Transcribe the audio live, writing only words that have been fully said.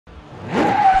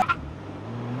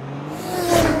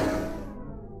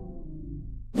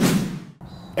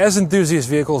As enthusiast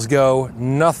vehicles go,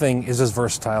 nothing is as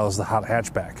versatile as the hot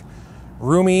hatchback.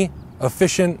 Roomy,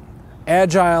 efficient,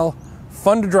 agile,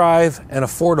 fun to drive, and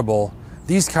affordable,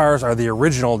 these cars are the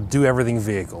original do-everything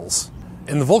vehicles.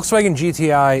 And the Volkswagen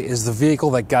GTI is the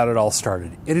vehicle that got it all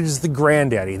started. It is the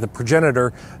granddaddy, the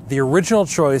progenitor, the original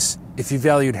choice if you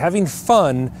valued having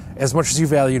fun as much as you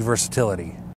valued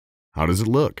versatility. How does it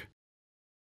look?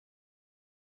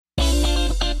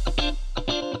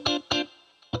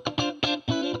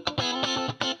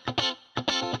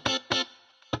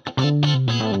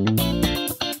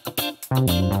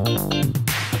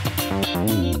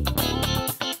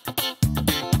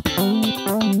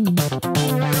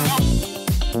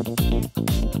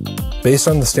 Based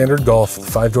on the standard Golf, the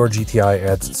 5-door GTI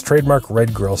adds its trademark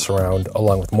red grille surround,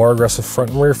 along with more aggressive front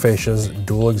and rear fascias,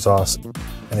 dual exhaust, and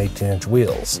 18-inch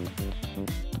wheels.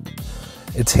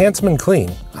 It's handsome and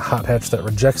clean, a hot hatch that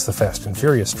rejects the Fast and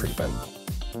Furious treatment.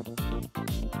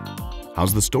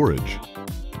 How's the storage?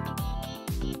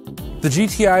 The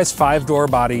GTI's 5-door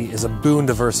body is a boon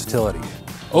to versatility.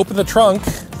 Open the trunk,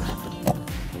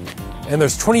 and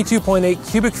there's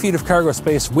 22.8 cubic feet of cargo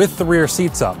space with the rear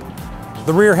seats up.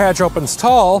 The rear hatch opens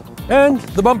tall, and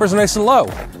the bumpers are nice and low,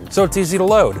 so it's easy to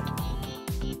load.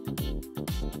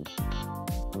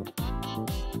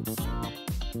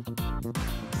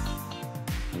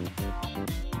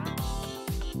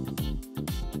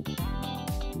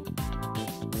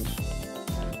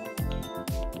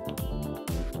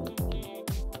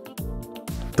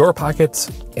 Door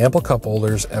pockets, ample cup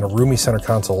holders, and a roomy center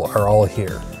console are all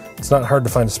here. It's not hard to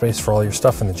find a space for all your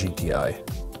stuff in the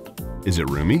GTI. Is it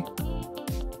roomy?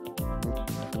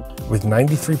 With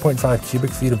 93.5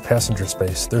 cubic feet of passenger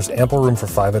space, there's ample room for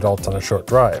 5 adults on a short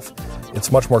drive.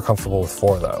 It's much more comfortable with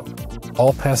 4 though.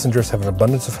 All passengers have an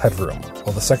abundance of headroom,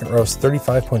 while the second row's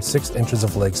 35.6 inches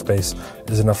of leg space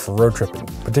is enough for road tripping,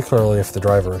 particularly if the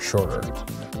driver is shorter.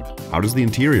 How does the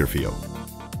interior feel?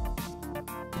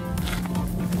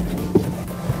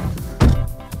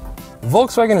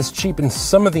 Volkswagen has cheapened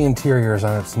some of the interiors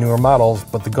on its newer models,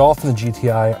 but the Golf and the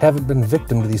GTI haven't been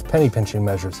victim to these penny-pinching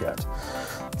measures yet.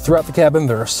 Throughout the cabin,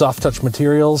 there are soft-touch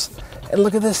materials, and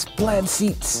look at this, plaid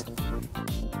seats.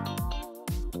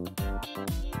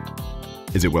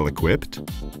 Is it well equipped?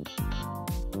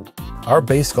 Our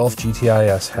base Golf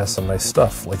GTI-S has some nice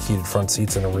stuff, like heated front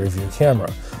seats and a rear-view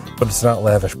camera, but it's not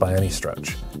lavish by any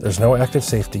stretch. There's no active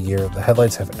safety gear, the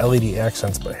headlights have LED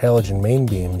accents but halogen main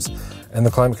beams, and the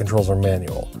climate controls are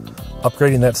manual.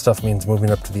 Upgrading that stuff means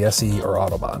moving up to the SE or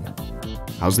Autobahn.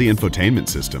 How's the infotainment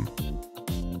system?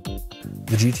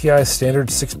 The GTI's standard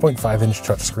 6.5-inch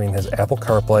touchscreen has Apple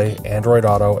CarPlay, Android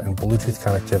Auto, and Bluetooth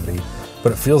connectivity,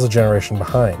 but it feels a generation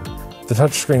behind. The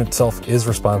touchscreen itself is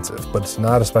responsive, but it's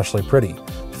not especially pretty,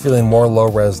 feeling more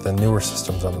low-res than newer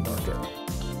systems on the market.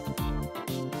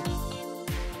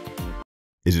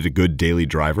 Is it a good daily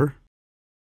driver?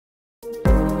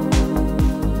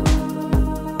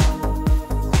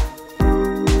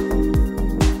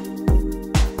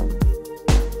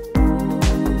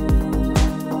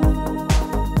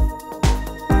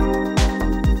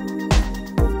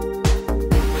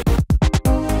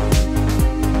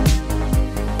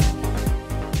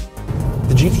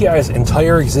 The GTI's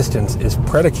entire existence is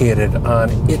predicated on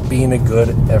it being a good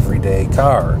everyday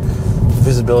car. The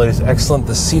visibility is excellent,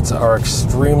 the seats are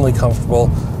extremely comfortable,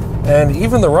 and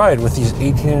even the ride with these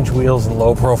 18-inch wheels and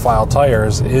low-profile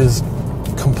tires is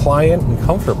compliant and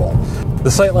comfortable. The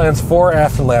sightlines fore,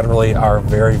 aft, and laterally are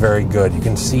very, very good. You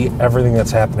can see everything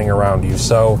that's happening around you,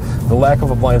 so the lack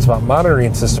of a blind spot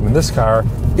monitoring system in this car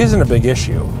isn't a big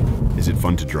issue. Is it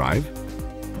fun to drive?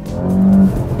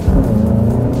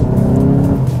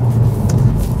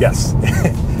 Yes,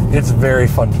 it's very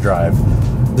fun to drive.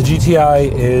 The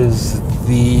GTI is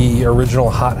the original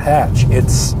hot hatch.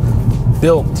 It's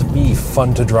built to be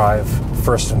fun to drive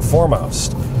first and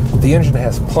foremost. The engine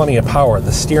has plenty of power.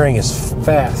 The steering is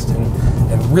fast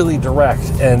and really direct.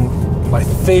 And my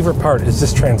favorite part is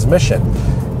this transmission.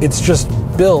 It's just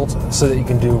built so that you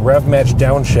can do rev match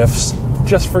downshifts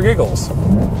just for giggles.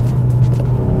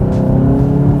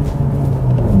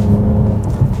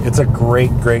 It's a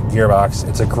great, great gearbox.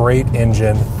 It's a great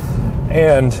engine,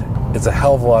 and it's a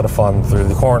hell of a lot of fun through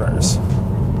the corners.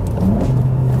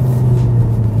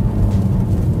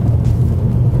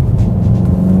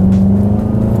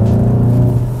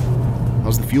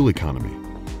 How's the fuel economy?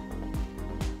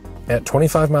 At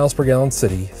 25 miles per gallon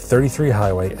city, 33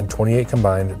 highway, and 28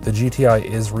 combined, the GTI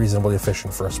is reasonably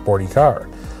efficient for a sporty car.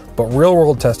 But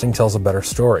real-world testing tells a better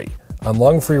story. On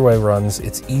long freeway runs,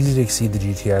 it's easy to exceed the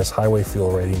GTI's highway fuel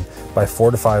rating by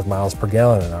 4 to 5 miles per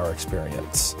gallon in our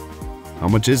experience. How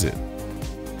much is it?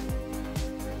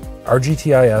 Our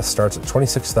GTI S starts at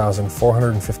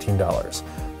 $26,415,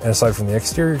 and aside from the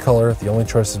exterior color, the only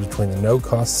choice is between the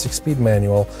no-cost 6-speed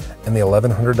manual and the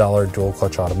 $1,100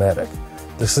 dual-clutch automatic.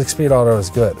 The 6-speed auto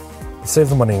is good. Save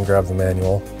the money and grab the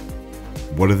manual.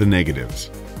 What are the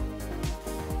negatives?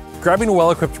 Grabbing a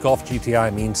well-equipped Golf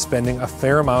GTI means spending a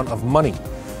fair amount of money.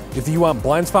 If you want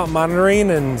blind spot monitoring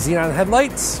and xenon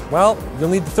headlights, well, you'll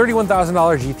need the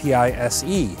 $31,000 GTI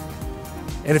SE.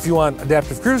 And if you want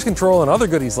adaptive cruise control and other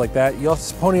goodies like that, you'll have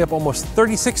to pony up almost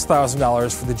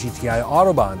 $36,000 for the GTI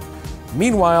Autobahn.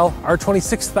 Meanwhile, our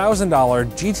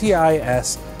 $26,000 GTI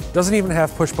S doesn't even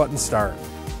have push-button start.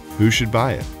 Who should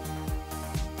buy it?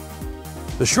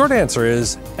 The short answer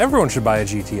is everyone should buy a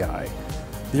GTI.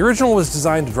 The original was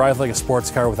designed to drive like a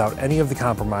sports car without any of the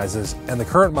compromises, and the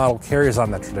current model carries on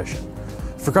that tradition.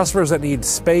 For customers that need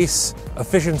space,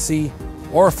 efficiency,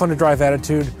 or a fun-to-drive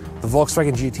attitude, the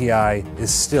Volkswagen GTI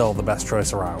is still the best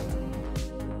choice around.